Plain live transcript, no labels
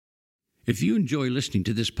If you enjoy listening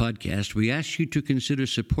to this podcast, we ask you to consider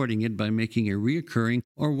supporting it by making a recurring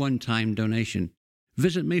or one-time donation.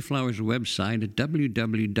 Visit Mayflower's website at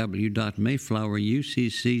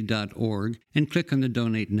www.mayflowerucc.org and click on the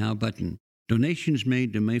Donate Now button. Donations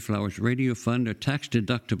made to Mayflower's Radio Fund are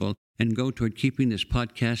tax-deductible and go toward keeping this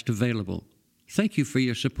podcast available. Thank you for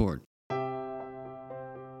your support.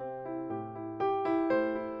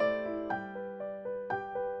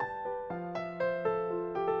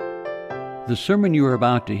 The sermon you are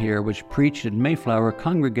about to hear was preached at Mayflower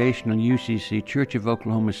Congregational UCC Church of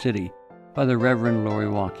Oklahoma City by the Reverend Lori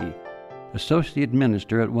Walke, Associate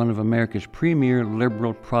Minister at one of America's premier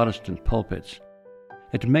liberal Protestant pulpits.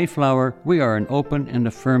 At Mayflower, we are an open and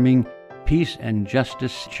affirming peace and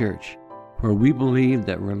justice church, where we believe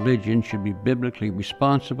that religion should be biblically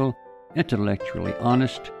responsible, intellectually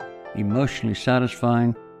honest, emotionally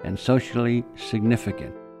satisfying, and socially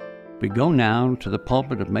significant. We go now to the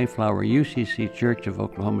pulpit of Mayflower UCC Church of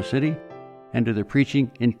Oklahoma City and to the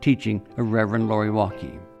preaching and teaching of Reverend Lori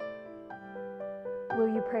Walke. Will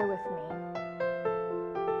you pray with me?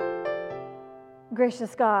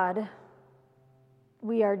 Gracious God,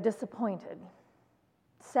 we are disappointed,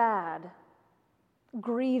 sad,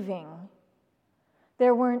 grieving.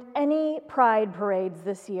 There weren't any pride parades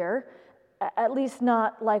this year, at least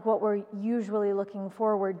not like what we're usually looking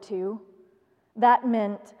forward to. That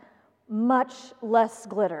meant much less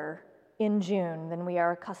glitter in June than we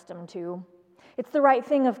are accustomed to. It's the right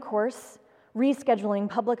thing, of course. Rescheduling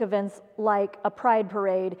public events like a pride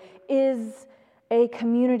parade is a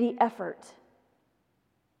community effort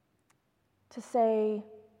to say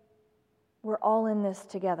we're all in this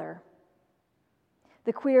together.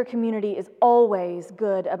 The queer community is always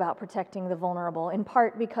good about protecting the vulnerable, in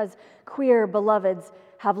part because queer beloveds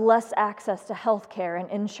have less access to health care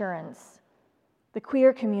and insurance. The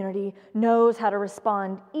queer community knows how to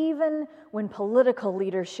respond even when political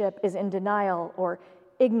leadership is in denial or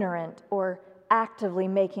ignorant or actively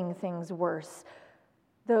making things worse.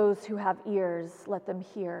 Those who have ears, let them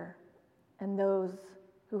hear, and those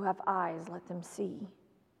who have eyes, let them see.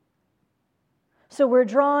 So we're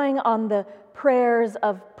drawing on the prayers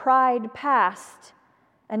of Pride past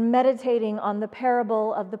and meditating on the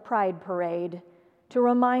parable of the Pride Parade to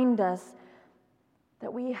remind us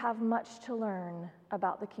that we have much to learn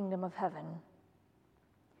about the kingdom of heaven.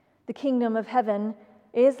 The kingdom of heaven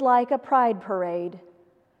is like a pride parade.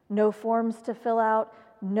 No forms to fill out,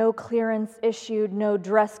 no clearance issued, no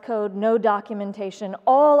dress code, no documentation.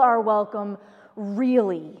 All are welcome,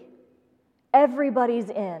 really. Everybody's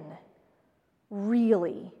in,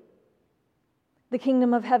 really. The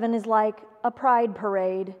kingdom of heaven is like a pride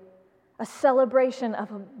parade, a celebration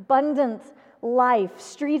of abundant life,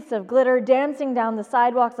 streets of glitter, dancing down the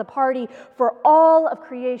sidewalks, a party for all of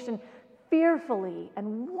creation, fearfully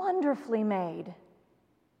and wonderfully made.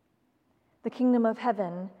 The kingdom of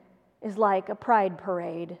heaven is like a pride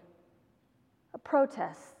parade, a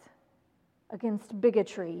protest against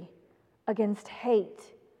bigotry, against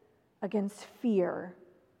hate, against fear,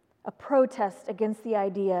 a protest against the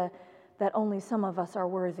idea that only some of us are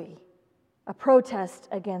worthy, a protest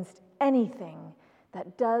against anything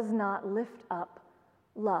that does not lift up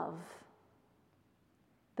love.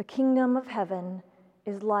 The kingdom of heaven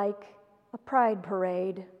is like a pride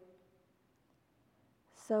parade.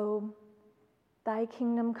 So, thy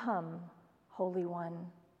kingdom come, Holy One.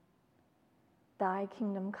 Thy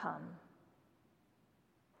kingdom come.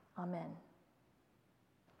 Amen.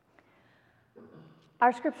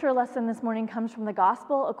 Our scripture lesson this morning comes from the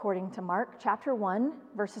Gospel according to Mark, chapter 1,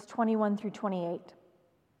 verses 21 through 28.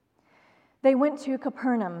 They went to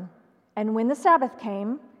Capernaum, and when the Sabbath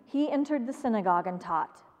came, he entered the synagogue and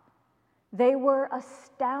taught. They were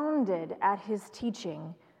astounded at his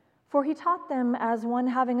teaching, for he taught them as one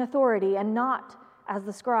having authority and not as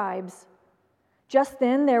the scribes. Just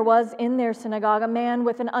then there was in their synagogue a man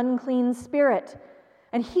with an unclean spirit,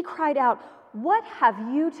 and he cried out, "What have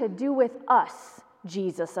you to do with us,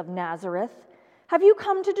 Jesus of Nazareth? Have you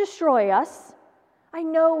come to destroy us? I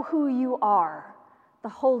know who you are, the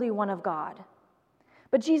Holy One of God."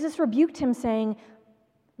 But Jesus rebuked him, saying,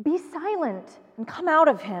 "Be silent and come out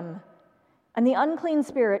of him." And the unclean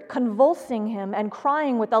spirit, convulsing him and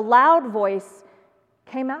crying with a loud voice,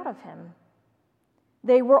 came out of him.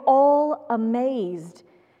 They were all amazed,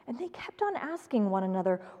 and they kept on asking one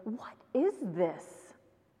another, "What is this?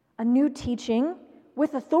 A new teaching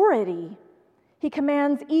with authority. He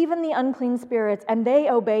commands even the unclean spirits, and they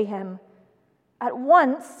obey him." At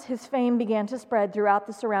once his fame began to spread throughout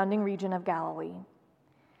the surrounding region of Galilee.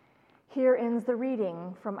 Here ends the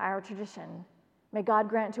reading from our tradition. May God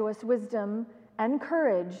grant to us wisdom and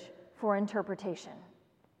courage for interpretation.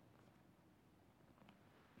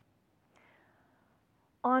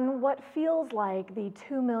 On what feels like the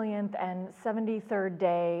 2,073rd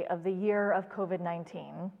day of the year of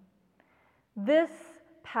COVID-19, this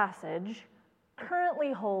passage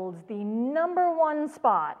currently holds the #1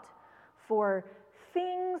 spot for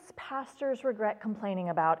things pastors regret complaining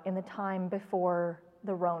about in the time before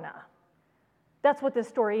the Rona. That's what this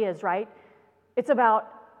story is, right? It's about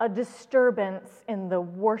a disturbance in the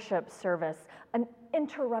worship service, an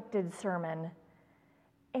interrupted sermon.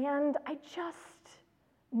 And I just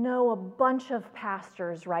know a bunch of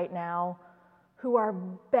pastors right now who are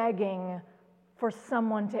begging for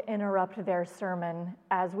someone to interrupt their sermon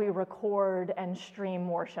as we record and stream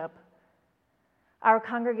worship. Our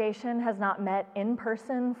congregation has not met in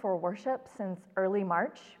person for worship since early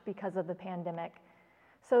March because of the pandemic.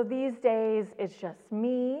 So these days, it's just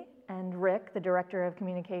me and Rick, the director of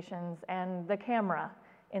communications, and the camera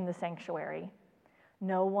in the sanctuary.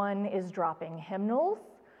 No one is dropping hymnals.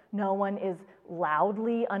 No one is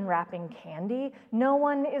loudly unwrapping candy. No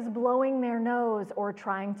one is blowing their nose or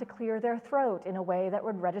trying to clear their throat in a way that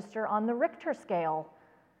would register on the Richter scale.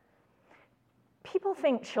 People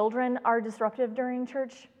think children are disruptive during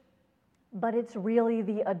church, but it's really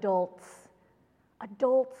the adults.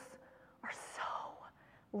 Adults are so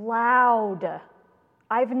loud.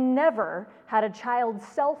 I've never had a child's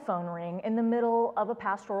cell phone ring in the middle of a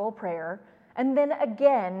pastoral prayer and then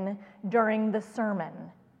again during the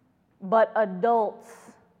sermon. But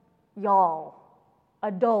adults, y'all,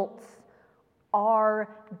 adults are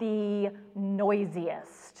the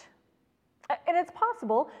noisiest. And it's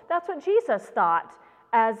possible that's what Jesus thought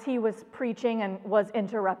as he was preaching and was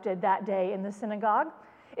interrupted that day in the synagogue.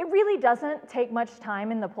 It really doesn't take much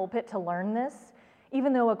time in the pulpit to learn this,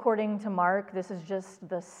 even though according to Mark, this is just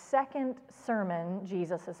the second sermon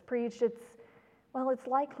Jesus has preached. It's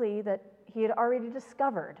likely that he had already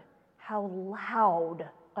discovered how loud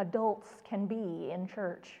adults can be in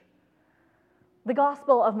church. The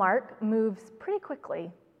Gospel of Mark moves pretty quickly.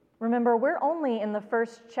 Remember, we're only in the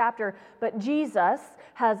first chapter, but Jesus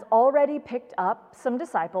has already picked up some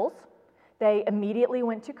disciples. They immediately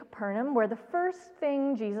went to Capernaum, where the first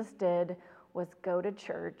thing Jesus did was go to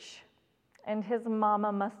church. And his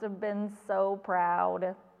mama must have been so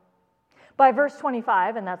proud. By verse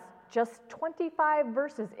 25, and that's just 25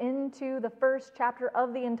 verses into the first chapter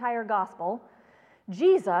of the entire Gospel,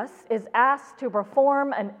 Jesus is asked to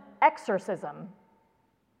perform an exorcism.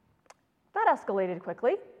 That escalated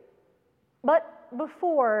quickly. But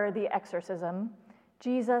before the exorcism,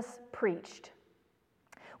 Jesus preached.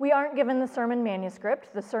 We aren't given the sermon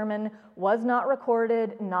manuscript. The sermon was not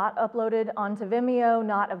recorded, not uploaded onto Vimeo,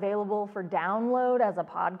 not available for download as a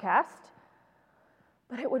podcast.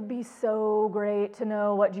 But it would be so great to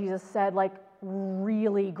know what Jesus said, like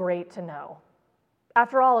really great to know.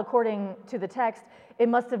 After all, according to the text, it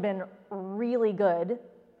must have been really good.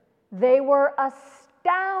 They were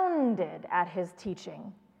astounded at his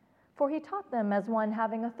teaching, for he taught them as one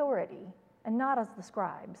having authority and not as the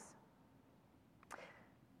scribes.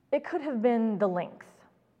 It could have been the length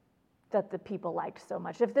that the people liked so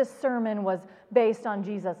much. If this sermon was based on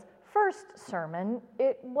Jesus' first sermon,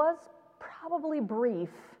 it was probably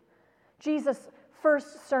brief. Jesus'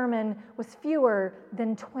 first sermon was fewer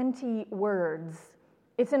than 20 words.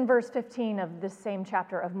 It's in verse 15 of this same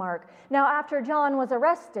chapter of Mark. Now, after John was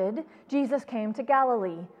arrested, Jesus came to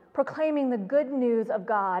Galilee, proclaiming the good news of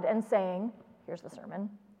God and saying, here's the sermon,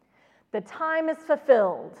 "The time is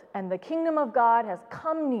fulfilled and the kingdom of God has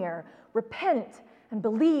come near. Repent and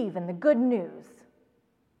believe in the good news."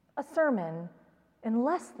 A sermon in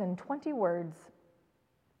less than 20 words.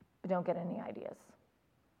 But don't get any ideas.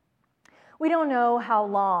 We don't know how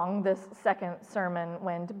long this second sermon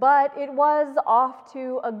went, but it was off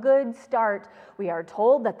to a good start. We are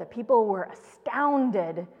told that the people were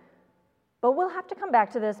astounded. But we'll have to come back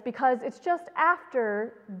to this because it's just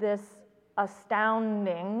after this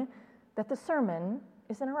astounding that the sermon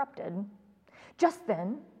is interrupted. Just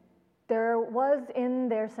then, there was in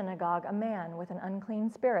their synagogue a man with an unclean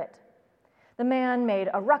spirit. The man made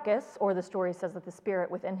a ruckus, or the story says that the spirit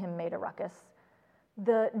within him made a ruckus.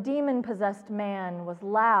 The demon-possessed man was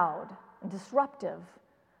loud and disruptive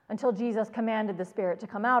until Jesus commanded the spirit to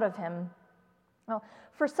come out of him. Well,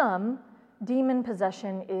 for some, demon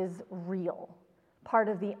possession is real, part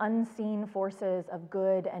of the unseen forces of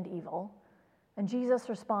good and evil. And Jesus'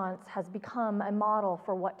 response has become a model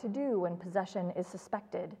for what to do when possession is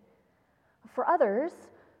suspected. For others,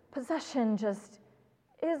 possession just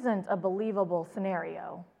isn't a believable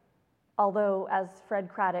scenario. Although, as Fred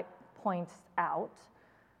Craddock points out,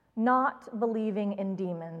 not believing in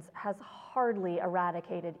demons has hardly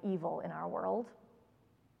eradicated evil in our world.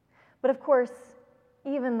 But of course,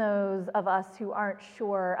 even those of us who aren't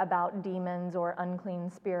sure about demons or unclean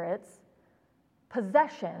spirits,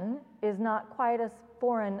 possession is not quite as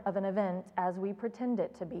foreign of an event as we pretend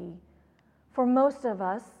it to be. For most of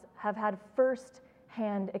us have had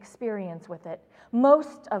first-hand experience with it.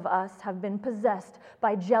 Most of us have been possessed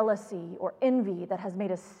by jealousy or envy that has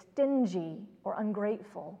made us stingy or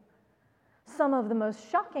ungrateful. Some of the most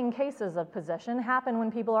shocking cases of possession happen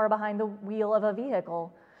when people are behind the wheel of a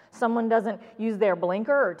vehicle. Someone doesn't use their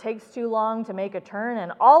blinker or takes too long to make a turn,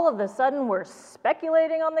 and all of a sudden we're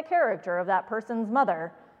speculating on the character of that person's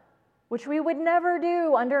mother, which we would never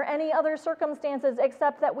do under any other circumstances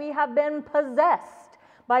except that we have been possessed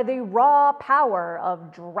by the raw power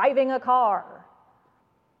of driving a car.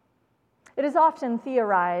 It is often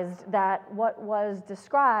theorized that what was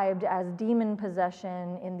described as demon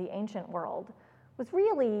possession in the ancient world was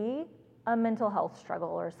really a mental health struggle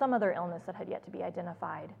or some other illness that had yet to be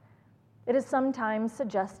identified. It is sometimes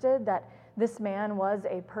suggested that this man was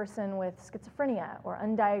a person with schizophrenia or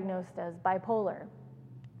undiagnosed as bipolar.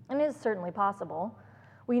 And it is certainly possible.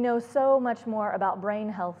 We know so much more about brain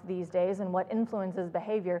health these days and what influences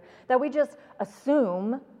behavior that we just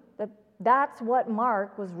assume that that's what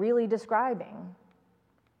Mark was really describing.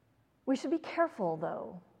 We should be careful,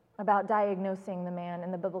 though, about diagnosing the man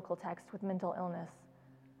in the biblical text with mental illness,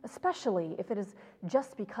 especially if it is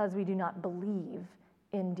just because we do not believe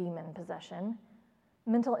in demon possession.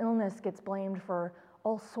 Mental illness gets blamed for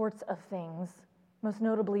all sorts of things, most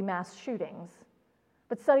notably mass shootings.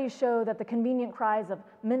 But studies show that the convenient cries of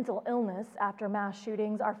mental illness after mass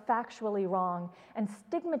shootings are factually wrong and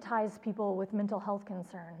stigmatize people with mental health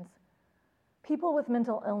concerns. People with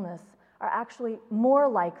mental illness are actually more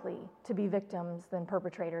likely to be victims than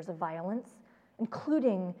perpetrators of violence,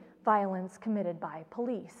 including violence committed by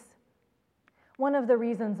police. One of the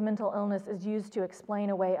reasons mental illness is used to explain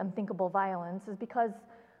away unthinkable violence is because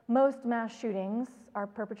most mass shootings are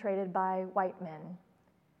perpetrated by white men.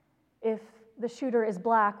 If the shooter is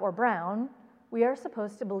black or brown, we are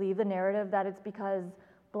supposed to believe the narrative that it's because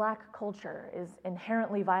black culture is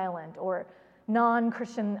inherently violent or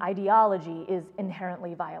non-Christian ideology is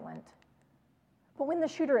inherently violent. But when the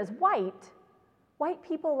shooter is white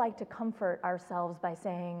people like to comfort ourselves by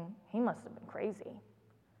saying, he must have been crazy.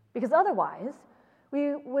 Because otherwise,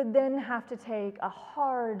 we would then have to take a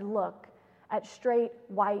hard look at straight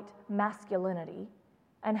white masculinity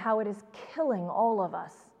and how it is killing all of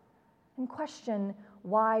us, and question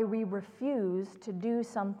why we refuse to do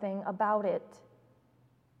something about it.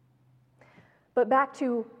 But back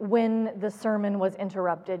to when the sermon was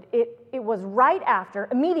interrupted. It was right after,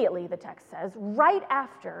 immediately the text says, right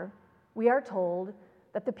after we are told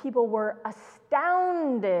that the people were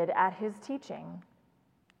astounded at his teaching.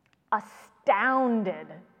 Astounded.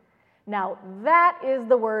 Now, that is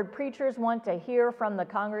the word preachers want to hear from the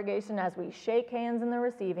congregation as we shake hands in the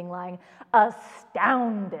receiving line.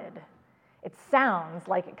 Astounded. It sounds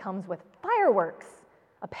like it comes with fireworks,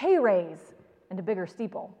 a pay raise, and a bigger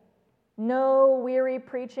steeple. No weary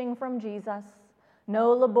preaching from Jesus.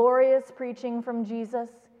 No laborious preaching from Jesus.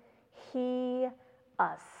 He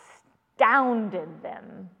astounded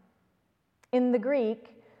them. In the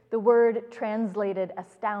Greek, the word translated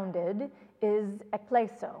astounded is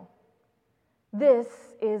ekpleso. This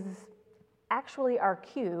is actually our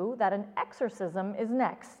cue that an exorcism is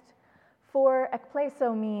next. For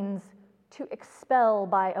ekpleso means to expel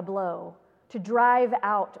by a blow, to drive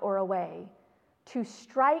out or away, to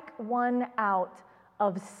strike one out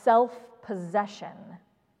of self-possession.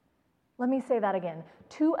 Let me say that again.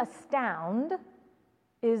 To astound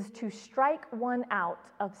is to strike one out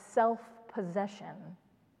of self-possession.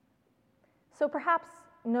 So perhaps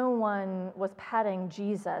no one was patting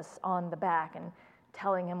Jesus on the back and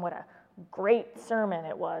telling him what a great sermon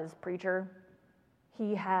it was, preacher.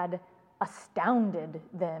 He had astounded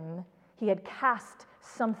them. He had cast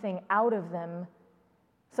something out of them.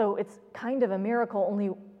 So it's kind of a miracle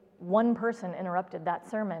only one person interrupted that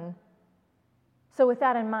sermon. So with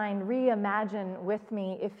that in mind, reimagine with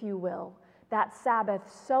me, if you will, that Sabbath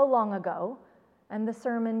so long ago and the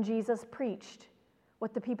sermon Jesus preached,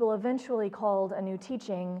 what the people eventually called a new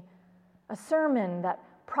teaching, a sermon that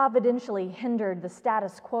providentially hindered the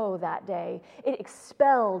status quo that day. It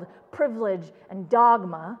expelled privilege and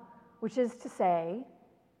dogma, which is to say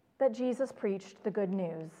that Jesus preached the good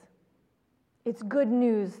news. It's good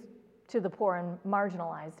news to the poor and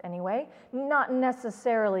marginalized anyway, not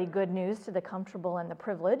necessarily good news to the comfortable and the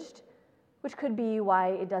privileged, which could be why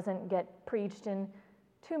it doesn't get preached in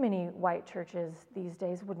too many white churches these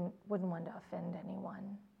days. Wouldn't want to offend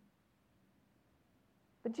anyone.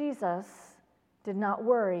 But Jesus did not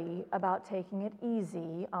worry about taking it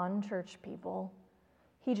easy on church people.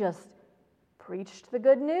 He just preached the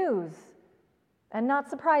good news. And not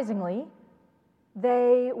surprisingly,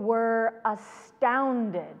 they were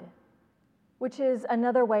astounded, which is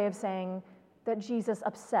another way of saying that Jesus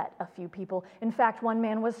upset a few people. In fact, one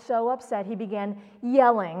man was so upset he began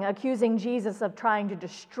yelling, accusing Jesus of trying to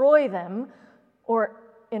destroy them, or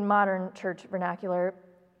in modern church vernacular,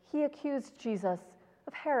 he accused Jesus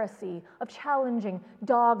of heresy, of challenging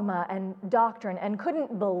dogma and doctrine, and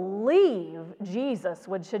couldn't believe Jesus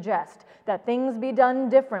would suggest that things be done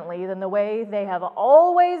differently than the way they have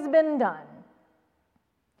always been done.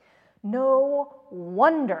 No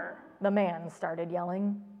wonder the man started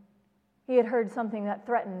yelling. He had heard something that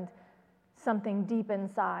threatened something deep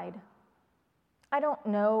inside. I don't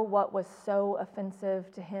know what was so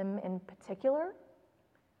offensive to him in particular,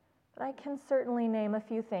 but I can certainly name a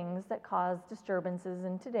few things that caused disturbances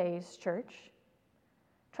in today's church.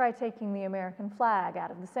 Try taking the American flag out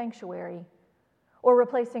of the sanctuary, or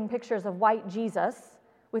replacing pictures of white Jesus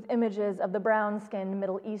with images of the brown-skinned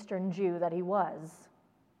Middle Eastern Jew that he was.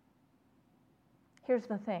 Here's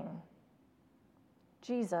the thing.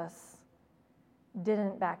 Jesus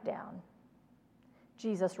didn't back down.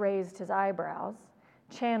 Jesus raised his eyebrows,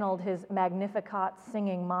 channeled his Magnificat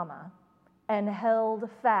singing mama, and held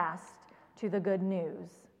fast to the good news.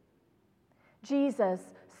 Jesus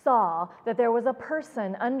saw that there was a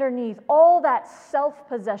person underneath all that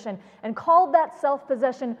self-possession and called that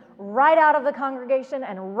self-possession right out of the congregation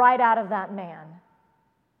and right out of that man.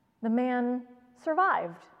 The man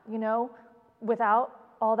survived, without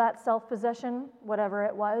all that self-possession, whatever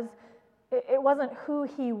it was. It wasn't who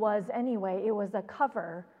he was anyway. It was a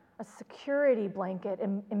cover, a security blanket,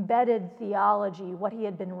 embedded theology, what he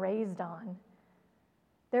had been raised on.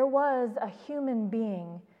 There was a human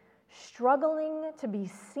being struggling to be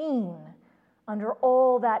seen under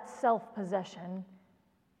all that self-possession,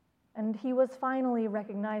 and he was finally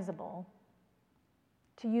recognizable.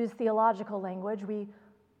 To use theological language, we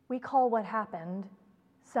call what happened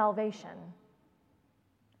salvation.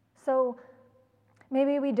 So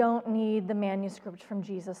maybe we don't need the manuscript from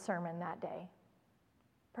Jesus' sermon that day.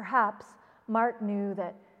 Perhaps Mark knew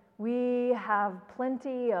that we have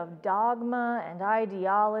plenty of dogma and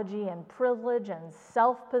ideology and privilege and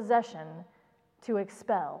self-possession to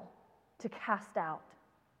expel, to cast out.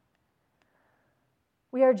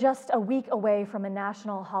 We are just a week away from a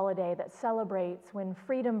national holiday that celebrates when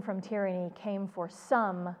freedom from tyranny came for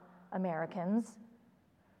some Americans.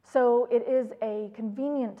 So it is a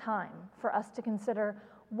convenient time for us to consider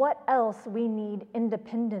what else we need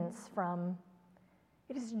independence from.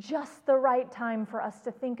 It is just the right time for us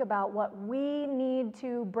to think about what we need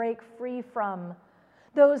to break free from,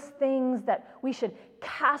 those things that we should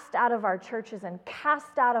cast out of our churches and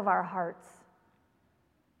cast out of our hearts.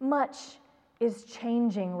 Much is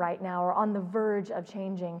changing right now, or on the verge of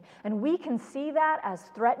changing, and we can see that as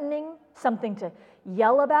threatening, something to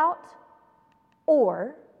yell about,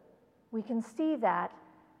 or we can see that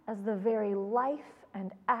as the very life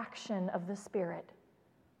and action of the Spirit,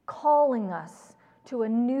 calling us to a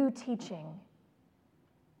new teaching.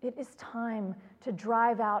 It is time to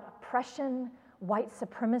drive out oppression, white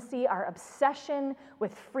supremacy, our obsession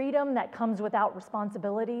with freedom that comes without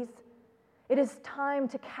responsibilities. It is time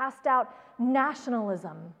to cast out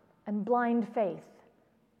nationalism and blind faith.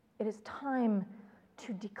 It is time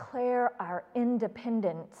to declare our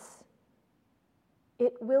independence.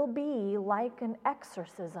 It will be like an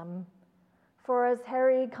exorcism, for as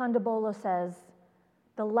Harry Condabolo says,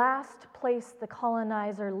 the last place the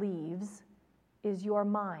colonizer leaves is your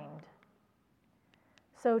mind.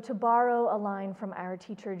 So to borrow a line from our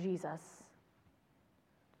teacher Jesus,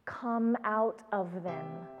 come out of them.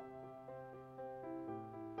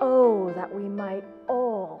 Oh, that we might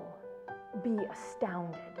all be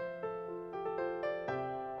astounded.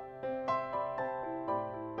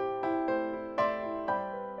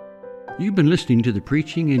 You've been listening to the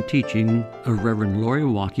preaching and teaching of Reverend Lori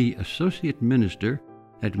Walke, Associate Minister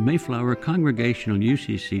at Mayflower Congregational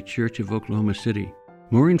UCC Church of Oklahoma City.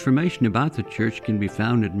 More information about the church can be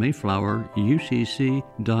found at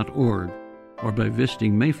mayflowerucc.org or by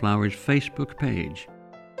visiting Mayflower's Facebook page.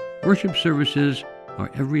 Worship services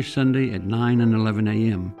are every Sunday at 9 and 11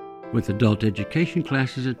 a.m., with adult education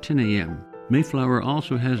classes at 10 a.m. Mayflower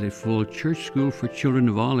also has a full church school for children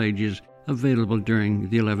of all ages available during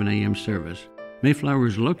the 11 a.m. service. Mayflower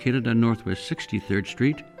is located on Northwest 63rd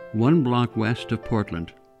Street, 1 block west of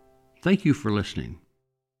Portland. Thank you for listening.